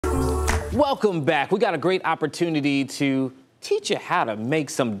Welcome back. We got a great opportunity to teach you how to make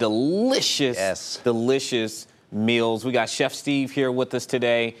some delicious, delicious meals. We got Chef Steve here with us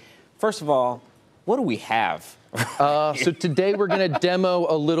today. First of all, what do we have? So today we're going to demo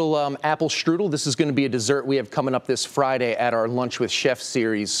a little apple strudel. This is going to be a dessert we have coming up this Friday at our Lunch with Chef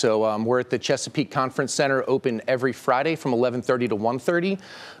series. So we're at the Chesapeake Conference Center, open every Friday from 11:30 to 1:30.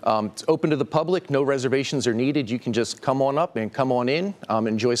 It's open to the public. No reservations are needed. You can just come on up and come on in,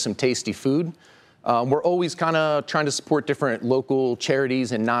 enjoy some tasty food. We're always kind of trying to support different local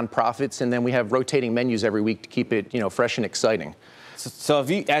charities and nonprofits, and then we have rotating menus every week to keep it, fresh and exciting. So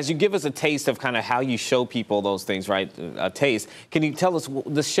as you give us a taste of kind of how you show people those things, right, a taste, can you tell us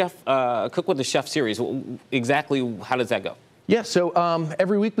the chef, Cook with the Chef series, exactly how does that go? Yeah, so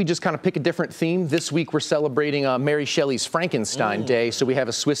every week we just kind of pick a different theme. This week we're celebrating Mary Shelley's Frankenstein Day, so we have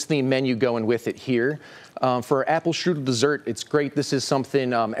a Swiss-themed menu going with it here. For our apple strudel dessert, it's great. This is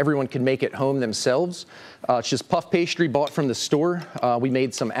something everyone can make at home themselves. It's just puff pastry bought from the store. We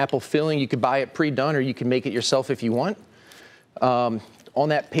made some apple filling. You could buy it pre-done or you can make it yourself if you want. On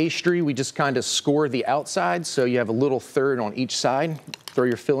that pastry, we just kind of score the outside, so you have a little third on each side. Throw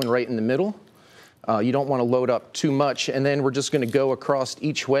your filling right in the middle. You don't want to load up too much, and then we're just going to go across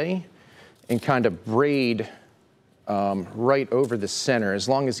each way and kind of braid right over the center, as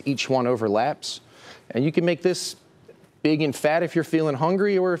long as each one overlaps. And you can make this big and fat if you're feeling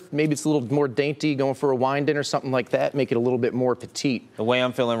hungry, or if maybe it's a little more dainty, going for a wine dinner, something like that, make it a little bit more petite. The way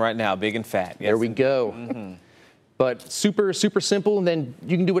I'm feeling right now, big and fat. Yes. There we go. But super, super simple, and then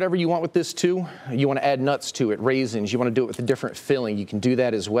you can do whatever you want with this too. You want to add nuts to it, raisins, you want to do it with a different filling, you can do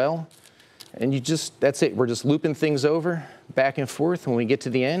that as well. And that's it. We're just looping things over, back and forth. When we get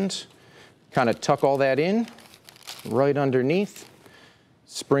to the end, kind of tuck all that in, right underneath.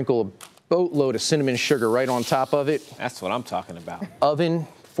 Sprinkle a boatload of cinnamon sugar right on top of it. That's what I'm talking about. Oven,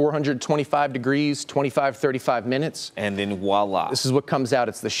 425 degrees, 25, 35 minutes. And then voila. This is what comes out.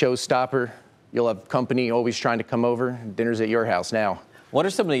 It's the showstopper. You'll have company always trying to come over. Dinner's at your house now. What are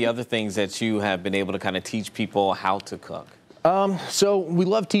some of the other things that you have been able to kind of teach people how to cook? So we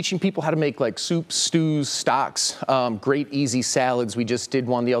love teaching people how to make like soups, stews, stocks, great easy salads. We just did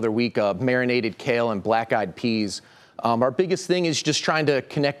one the other week, marinated kale and black-eyed peas. Our biggest thing is just trying to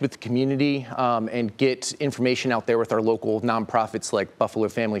connect with the community and get information out there with our local nonprofits like Buffalo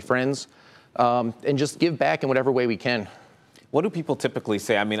Family Friends, and just give back in whatever way we can. What do people typically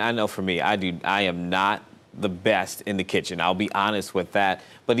say? I mean, I know for me, I am not the best in the kitchen. I'll be honest with that.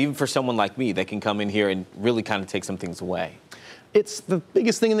 But even for someone like me that can come in here and really kind of take some things away. It's the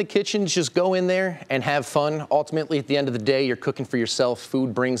biggest thing in the kitchen is just go in there and have fun. Ultimately, at the end of the day, you're cooking for yourself.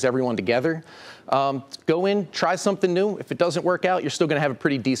 Food brings everyone together. Go in, try something new. If it doesn't work out, you're still going to have a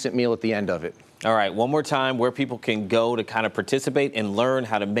pretty decent meal at the end of it. All right, one more time, where people can go to kind of participate and learn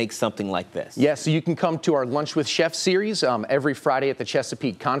how to make something like this. Yeah, so you can come to our Lunch with Chef series every Friday at the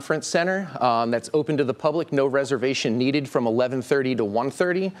Chesapeake Conference Center. That's open to the public, no reservation needed, from 11:30 to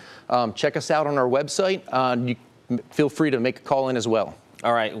 1:30. Check us out on our website. Feel free to make a call in as well.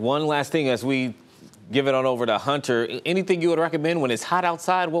 All right, one last thing as we give it on over to Hunter. Anything you would recommend when it's hot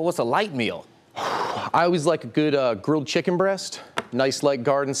outside? What's a light meal? I always like a good grilled chicken breast, nice light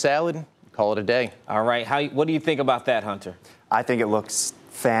garden salad. Call it a day. All right, what do you think about that, Hunter? I think it looks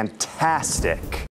fantastic.